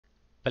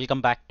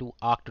Welcome back to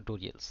ARC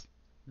Tutorials.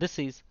 This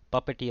is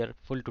Puppeteer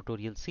full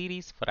tutorial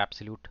series for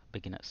absolute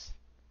beginners.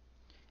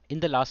 In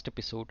the last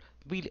episode,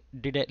 we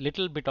did a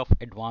little bit of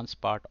advanced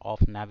part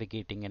of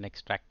navigating and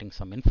extracting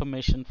some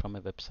information from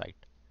a website.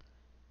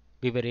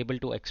 We were able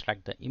to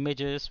extract the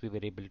images, we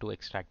were able to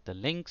extract the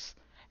links,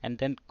 and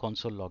then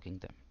console logging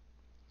them.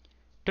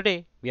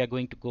 Today, we are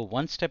going to go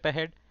one step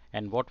ahead,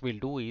 and what we'll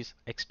do is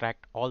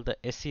extract all the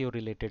SEO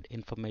related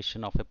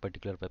information of a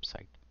particular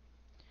website.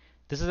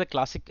 This is a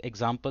classic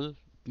example.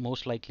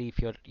 Most likely if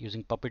you're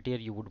using Puppeteer,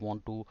 you would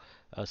want to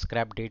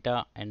scrap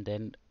data, and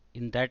then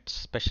in that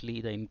especially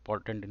the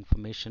important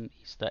information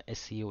is the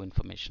SEO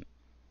information.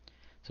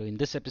 So in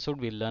this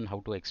episode we'll learn how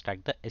to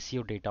extract the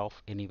SEO data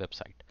of any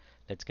website.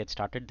 Let's get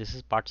started. This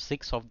is part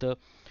 6 of the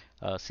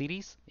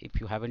series.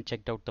 If you haven't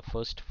checked out the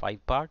first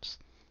 5 parts,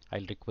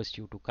 I'll request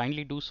you to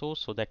kindly do so,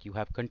 so that you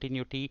have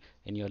continuity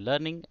in your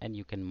learning and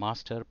you can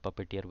master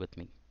Puppeteer with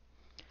me.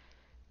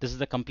 This is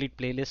the complete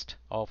playlist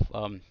of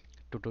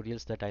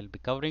tutorials that I'll be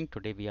covering.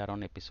 Today we are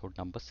on episode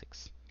number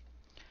 6.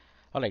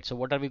 Alright, so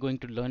what are we going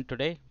to learn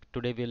today?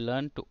 Today we'll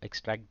learn to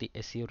extract the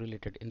SEO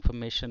related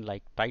information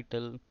like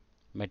title,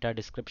 meta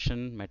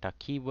description, meta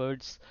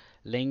keywords,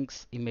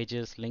 links,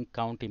 images, link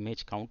count,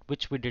 image count,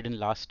 which we did in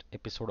last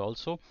episode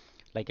also.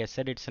 Like I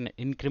said, it's an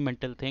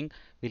incremental thing.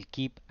 We'll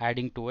keep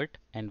adding to it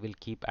and we'll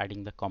keep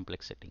adding the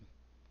complexity.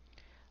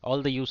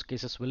 All the use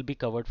cases will be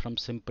covered from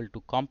simple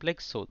to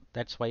complex, so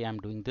that's why I'm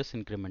doing this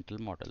incremental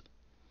model.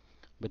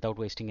 Without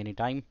wasting any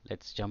time,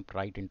 let's jump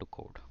right into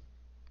code.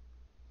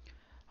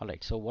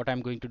 Alright, so what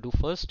I'm going to do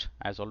first,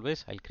 as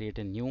always, I'll create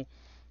a new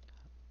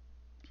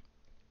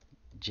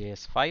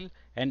JS file,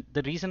 and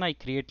the reason I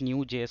create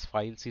new JS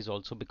files is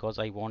also because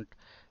I want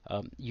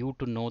you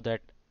to know that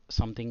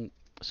something,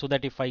 so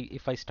that if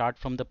I start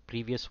from the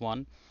previous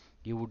one,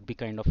 you would be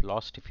kind of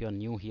lost if you're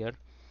new here.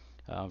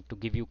 To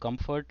give you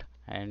comfort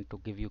and to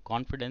give you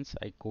confidence,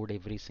 I code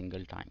every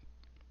single time.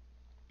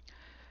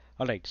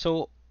 Alright,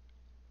 so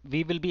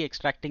we will be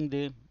extracting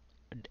the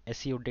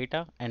SEO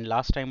data, and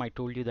last time I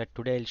told you that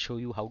today I'll show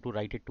you how to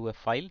write it to a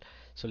file.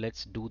 So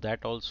let's do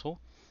that also.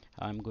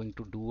 I'm going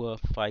to do a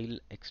file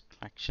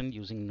extraction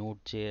using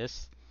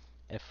Node.js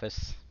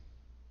fs,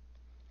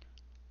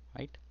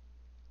 right?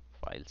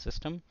 File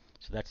system.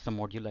 So that's the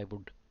module I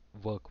would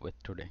work with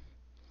today.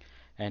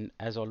 And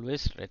as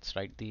always, let's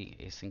write the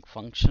async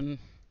function.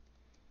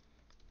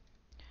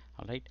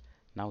 Alright,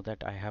 now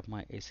that I have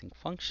my async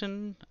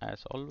function,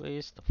 as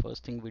always, the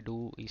first thing we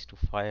do is to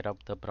fire up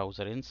the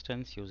browser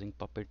instance using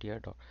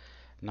Puppeteer.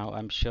 Now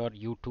I'm sure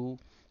you too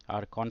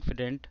are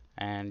confident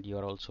and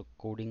you're also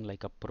coding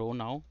like a pro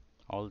now,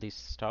 all this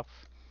stuff.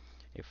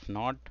 If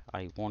not,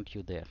 I want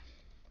you there.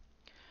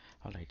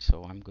 Alright,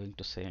 so I'm going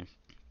to say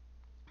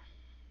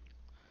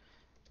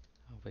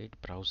await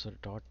browser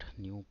dot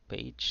new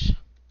page,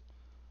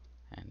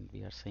 and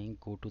we are saying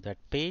go to that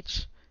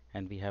page,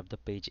 and we have the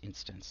page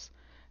instance.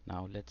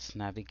 Now let's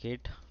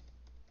navigate.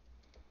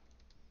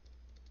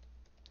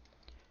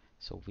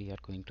 So we are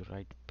going to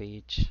write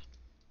page,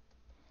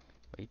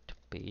 wait,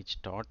 page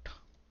dot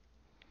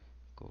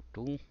go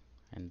to,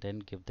 and then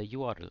give the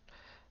URL.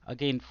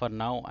 Again, for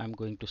now I'm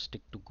going to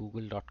stick to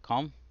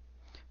google.com,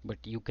 but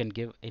you can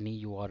give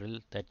any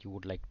URL that you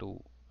would like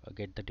to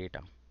get the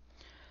data.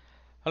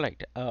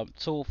 Alright,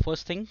 so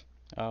first thing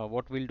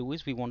what we'll do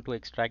is we want to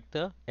extract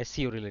the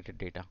SEO related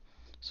data.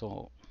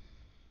 So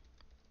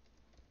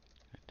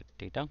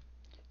data.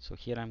 So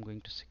here I'm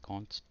going to say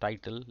const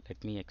title.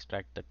 Let me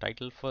extract the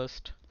title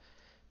first.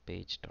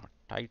 Page dot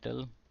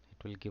title.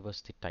 It will give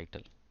us the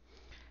title.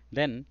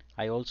 Then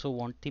I also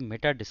want the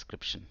meta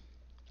description,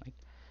 right?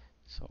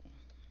 So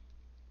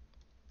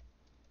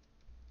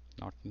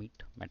not meet,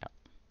 meta.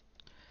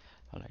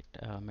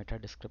 Alright, meta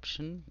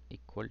description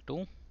equal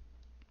to.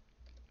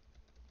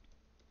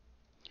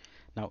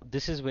 Now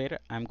this is where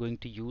I'm going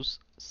to use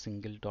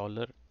single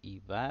dollar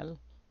eval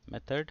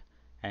method,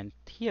 and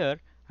here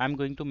I'm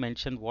going to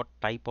mention what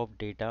type of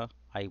data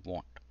I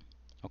want.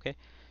 Okay,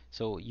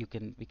 so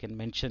we can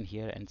mention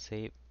here and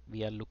say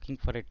we are looking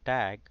for a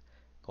tag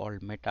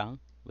called meta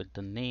with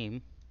the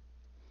name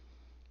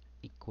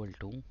equal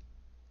to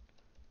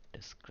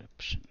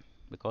description,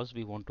 because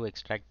we want to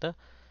extract the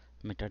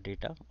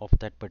metadata of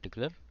that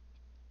particular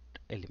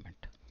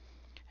element.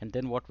 And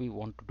then what we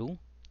want to do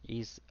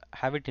is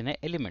have it in an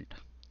element,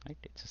 right?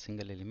 It's a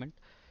single element.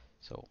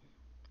 So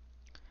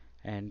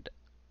and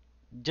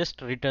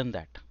just return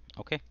that.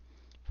 Okay,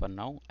 for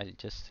now I'll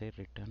just say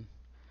return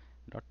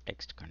dot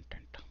text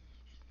content.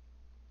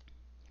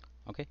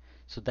 Okay,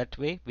 so that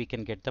way we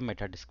can get the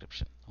meta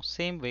description. Now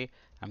same way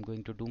I'm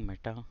going to do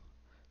meta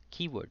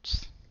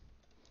keywords.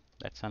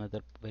 That's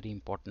another very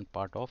important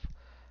part of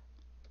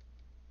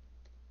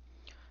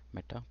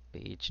meta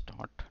page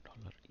dot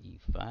dollar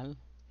eval.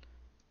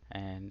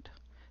 And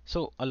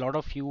so a lot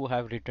of you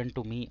have written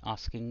to me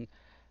asking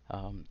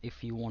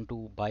if you want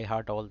to by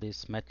heart all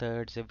these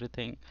methods,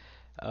 everything.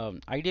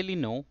 Ideally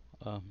no,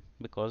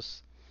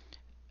 because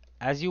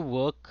as you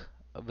work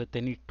with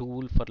any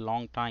tool for a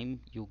long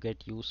time, you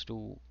get used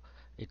to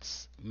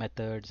its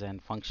methods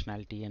and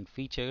functionality and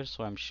features.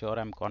 So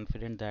I'm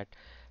confident that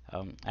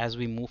as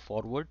we move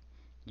forward,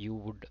 you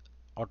would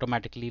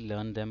automatically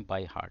learn them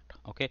by heart.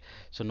 Okay,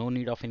 so no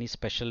need of any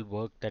special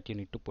work that you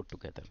need to put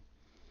together.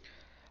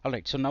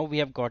 Alright, so now we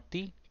have got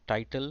the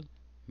title,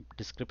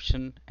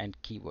 description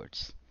and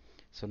keywords.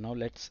 So now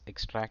let's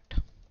extract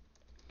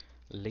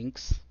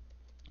links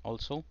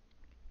also.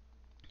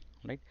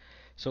 Right,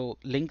 so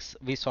links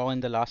we saw in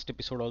the last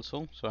episode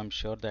also, so I'm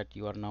sure that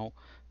you are now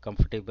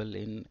comfortable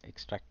in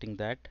extracting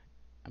that,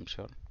 I'm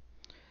sure.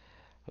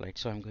 Alright,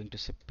 so I'm going to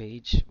say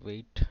page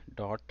wait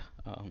dot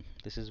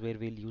this is where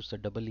we'll use the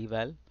double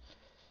eval,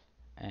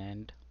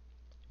 and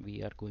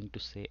we are going to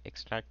say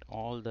extract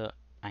all the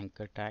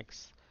anchor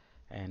tags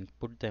and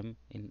put them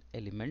in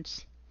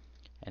elements,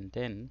 and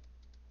then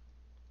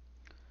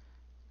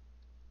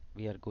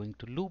we are going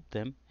to loop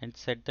them and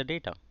set the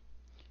data.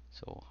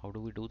 So how do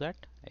we do that?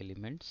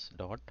 Elements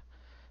dot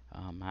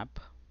map,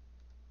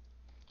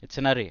 it's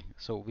an array,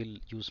 so we'll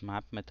use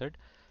map method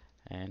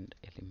and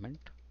element,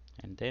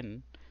 and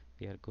then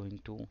we are going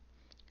to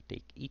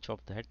take each of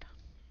that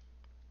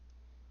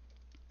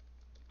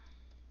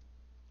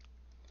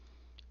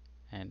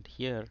and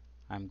here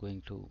I'm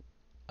going to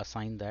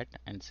assign that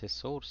and say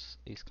source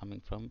is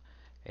coming from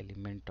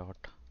element dot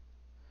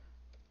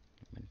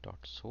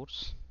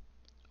source.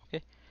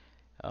 Okay,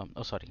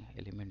 oh sorry,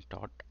 element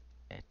dot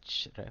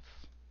href,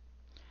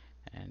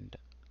 and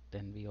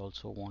then we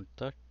also want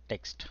the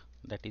text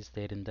that is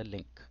there in the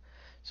link,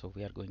 so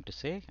we are going to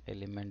say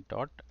element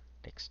dot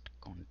text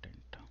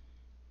content.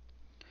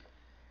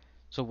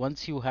 So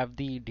once you have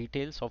the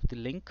details of the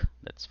link,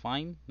 that's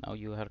fine. Now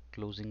you are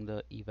closing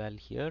the eval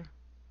here.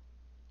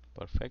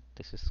 Perfect,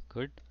 this is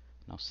good.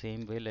 Now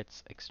same way,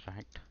 let's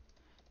extract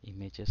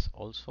images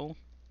also.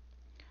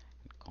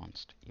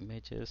 Const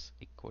images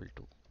equal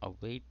to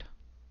await.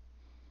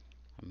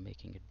 I'm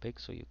making it big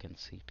so you can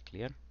see it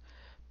clear.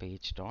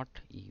 Page dot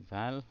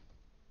eval,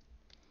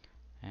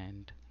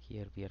 and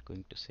here we are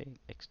going to say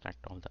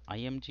extract all the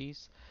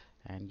imgs,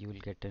 and you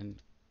will get an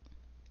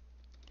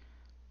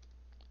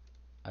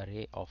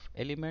array of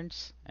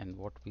elements, and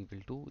what we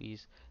will do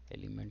is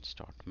elements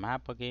dot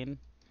map again,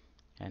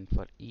 and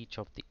for each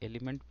of the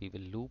element we will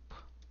loop,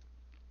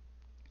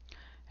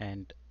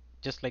 and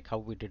just like how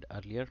we did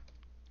earlier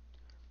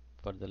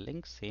for the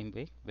link, same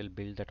way we'll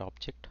build that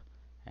object,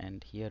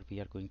 and here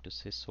we are going to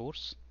say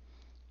source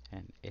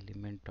and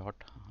element dot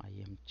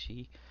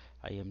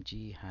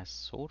img has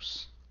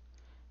source,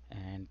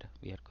 and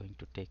we are going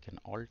to take an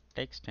alt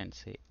text and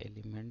say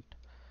element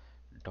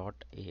dot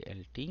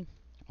alt,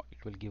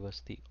 it will give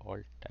us the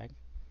alt tag.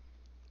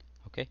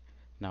 Okay,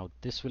 now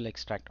this will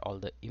extract all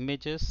the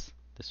images,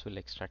 this will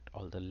extract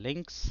all the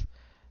links,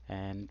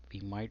 and we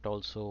might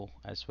also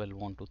as well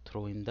want to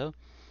throw in the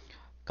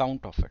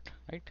count of it,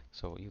 right?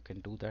 So you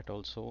can do that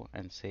also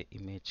and say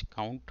image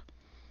count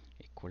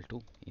equal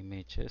to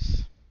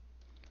images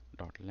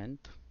dot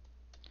length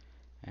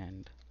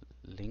and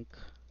link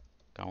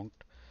count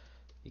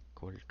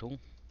equal to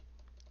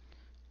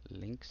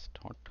links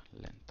dot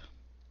length.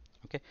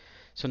 Okay,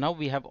 so now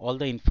we have all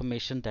the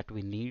information that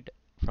we need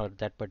for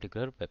that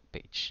particular web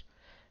page.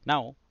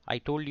 Now I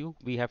told you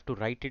we have to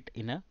write it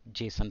in a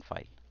JSON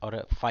file or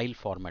a file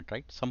format,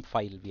 right? Some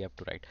file we have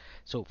to write.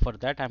 So for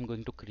that I'm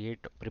going to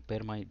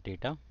prepare my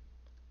data.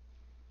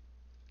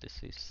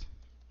 This is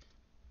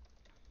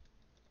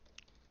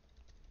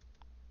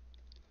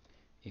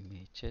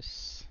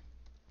images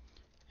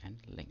and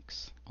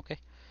links. Okay,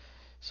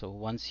 so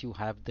once you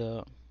have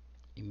the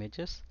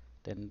images,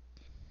 then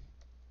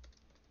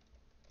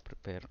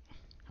prepare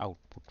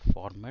output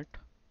format,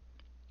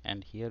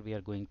 and here we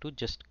are going to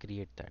just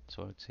create that.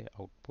 So let's say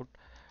output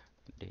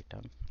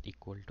data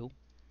equal to,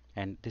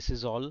 and this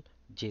is all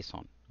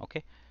JSON.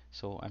 Okay,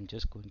 so I'm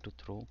just going to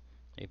throw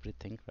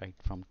everything right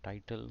from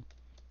title,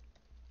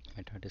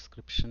 meta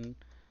description,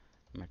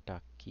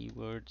 meta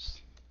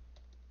keywords,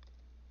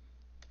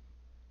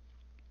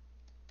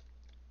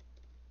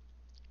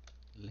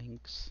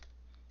 links,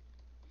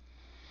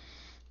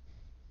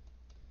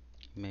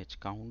 image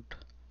count,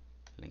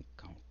 link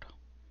count.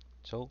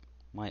 So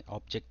my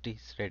object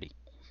is ready.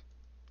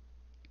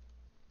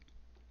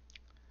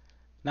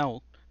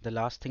 Now the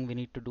last thing we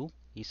need to do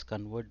is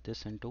convert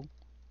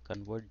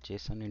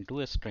JSON into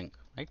a string,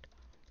 right?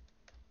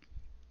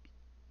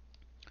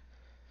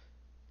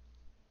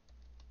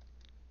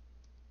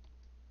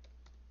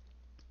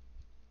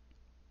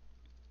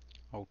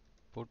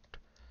 Output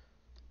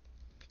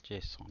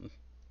JSON.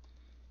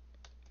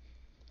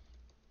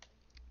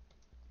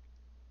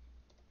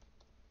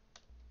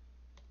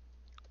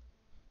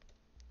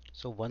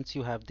 So once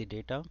you have the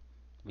data,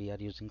 we are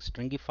using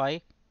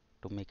stringify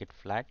to make it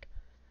flat,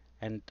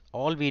 and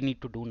all we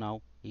need to do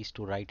now is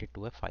to write it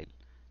to a file.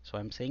 So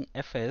I'm saying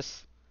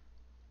fs.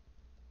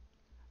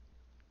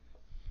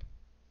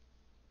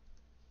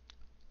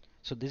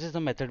 So this is the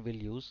method we'll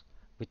use,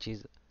 which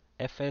is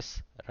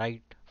fs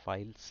write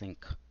file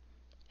sync.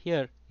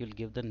 Here you'll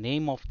give the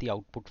name of the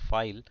output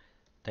file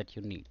that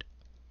you need,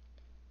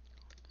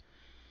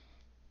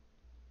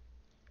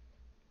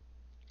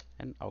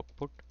 and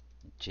output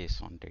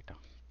JSON data.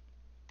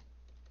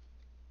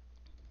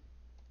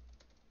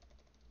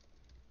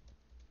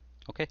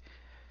 Okay.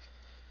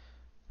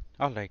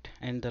 All right,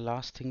 and the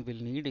last thing we'll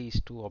need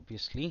is to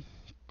obviously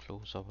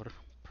close our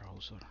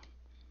browser.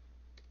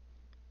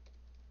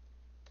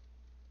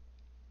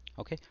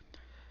 Okay,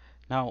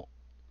 now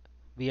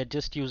we are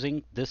just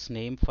using this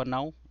name for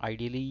now.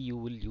 Ideally you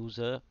will use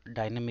a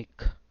dynamic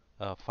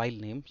file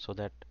name so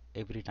that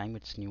every time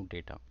it's new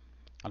data.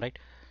 All right,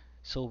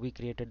 so we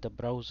created the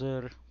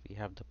browser, we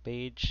have the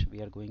page,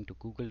 we are going to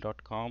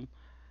google.com,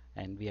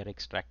 and we are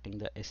extracting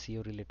the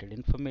SEO related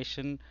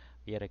information,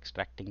 we are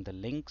extracting the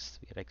links,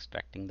 we are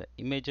extracting the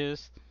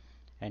images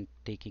and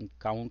taking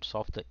counts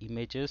of the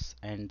images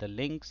and the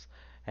links,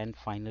 and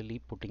finally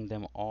putting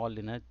them all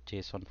in a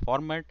JSON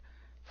format.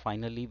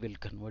 Finally we'll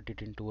convert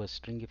it into a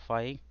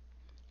stringify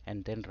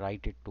and then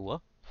write it to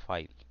a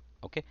file,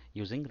 okay,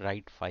 using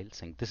write file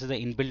sync. This is the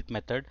inbuilt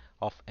method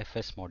of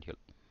FS module.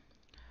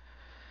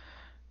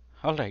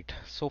 All right,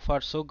 so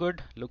far so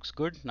good, looks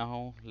good.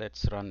 Now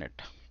let's run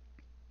it.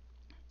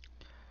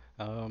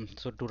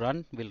 So to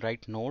run, we'll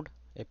write node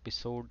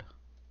episode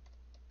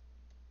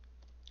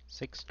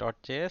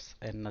 6.js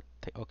and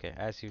nothing. Okay,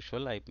 as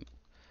usual, I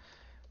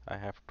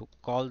have to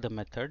call the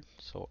method,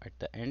 so at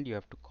the end you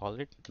have to call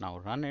it. Now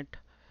run it,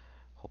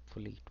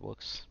 hopefully it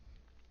works.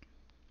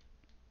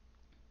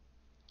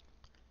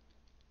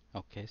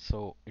 Okay,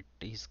 so it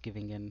is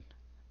giving an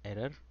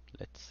error.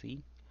 Let's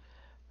see.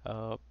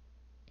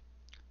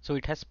 So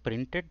it has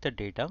printed the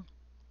data,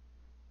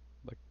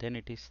 but then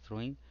it is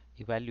throwing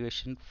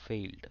evaluation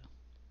failed.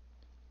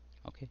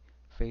 Okay,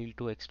 failed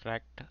to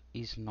extract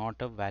is not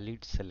a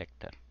valid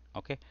selector.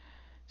 Okay,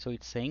 so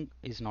it's saying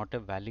is not a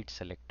valid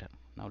selector.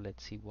 Now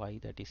let's see why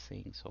that is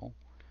saying so.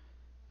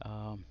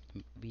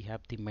 We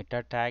have the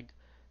meta tag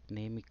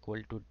name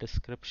equal to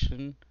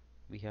description.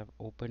 We have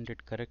opened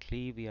it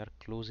correctly, we are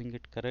closing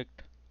it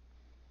correct.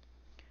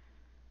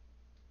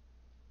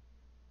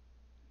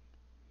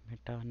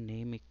 Meta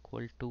name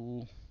equal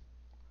to,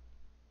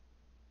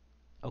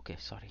 okay,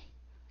 sorry,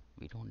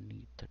 we don't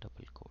need the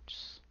double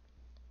quotes,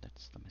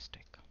 that's the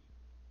mistake.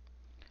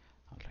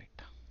 All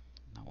right,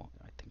 now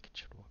I think it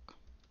should work.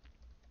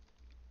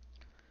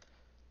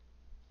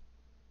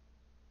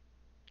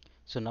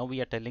 So now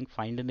we are telling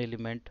find an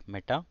element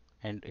meta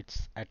and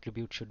its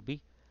attribute should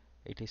be,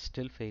 it is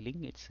still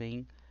failing. It's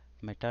saying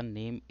meta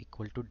name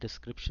equal to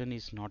description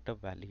is not a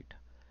valid,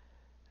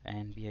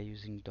 and we are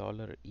using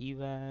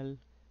 $eval.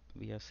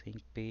 We are saying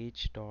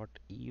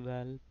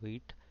page.eval,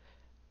 wait,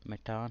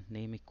 meta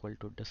name equal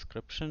to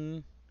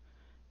description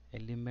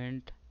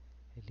element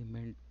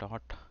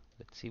dot,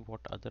 let's see what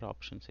other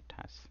options it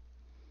has.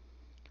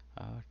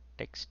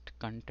 Text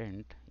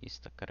content is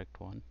the correct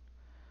one.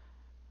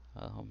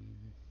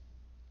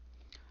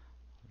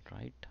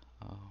 Right,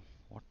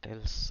 what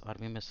else are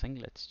we missing?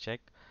 Let's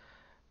check.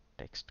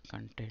 Text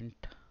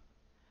content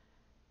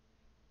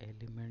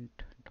element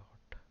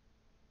dot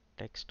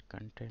text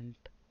content,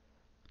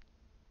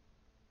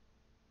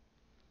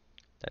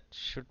 that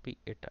should be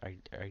it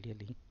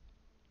ideally,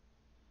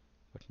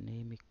 but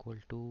name equal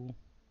to,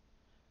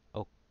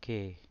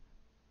 okay,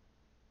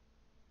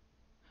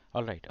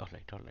 all right,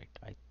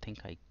 I think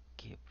I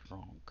gave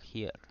wrong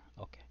here.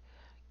 Okay,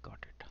 got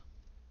it.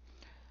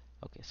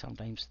 Okay,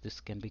 sometimes this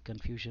can be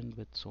confusion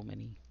with so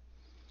many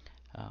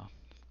uh,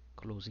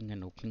 closing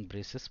and opening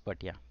braces, but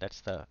yeah,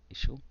 that's the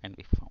issue and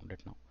we found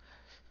it now.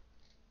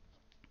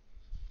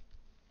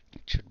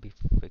 It should be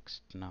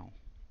fixed now.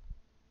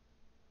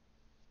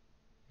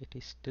 It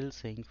is still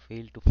saying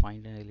fail to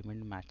find an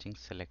element matching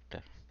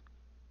selector.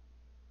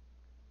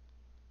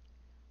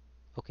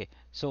 Okay,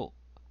 so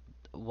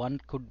one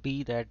could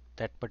be that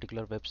that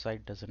particular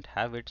website doesn't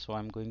have it, so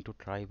I'm going to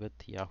try with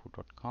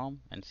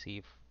yahoo.com and see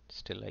if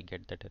still I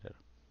get that error.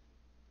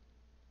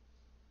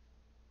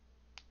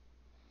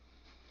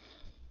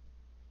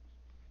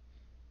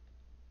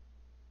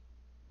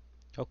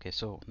 Okay,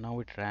 so now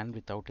it ran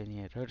without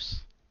any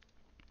errors.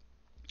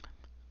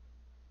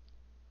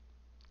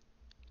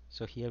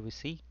 So here we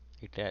see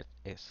it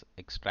is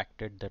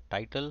extracted the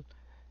title,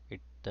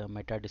 the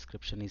meta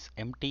description is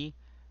empty,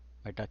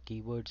 meta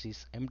keywords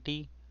is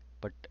empty,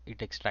 but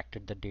it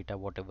extracted the data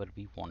whatever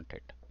we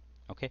wanted.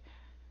 Okay,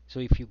 so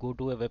if you go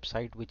to a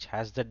website which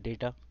has that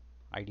data,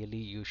 ideally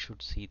you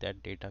should see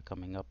that data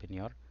coming up in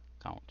your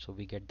count. So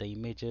we get the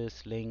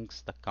images,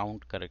 links, the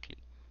count correctly.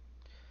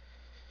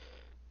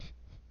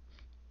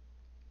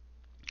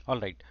 All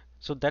right,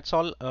 so that's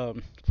all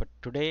for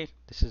today.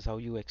 This is how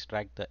you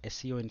extract the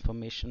SEO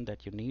information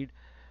that you need: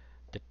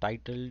 the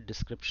title,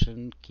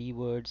 description,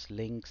 keywords,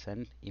 links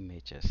and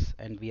images,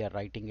 and we are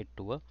writing it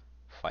to a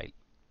file.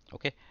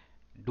 Okay,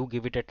 do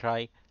give it a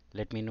try.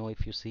 Let me know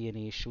if you see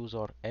any issues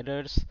or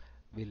errors.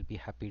 We'll be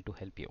happy to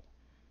help you.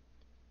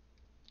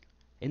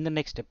 In the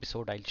next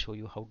episode, I'll show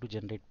you how to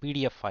generate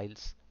PDF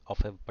files of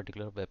a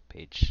particular web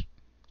page.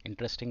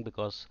 Interesting,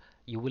 because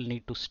you will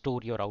need to store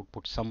your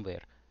output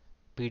somewhere.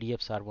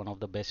 PDFs are one of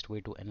the best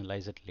way to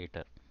analyze it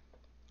later.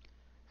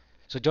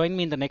 So join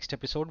me in the next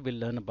episode. We'll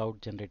learn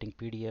about generating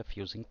PDF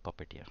using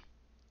Puppeteer.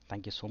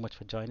 Thank you so much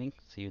for joining.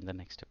 See you in the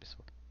next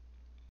episode.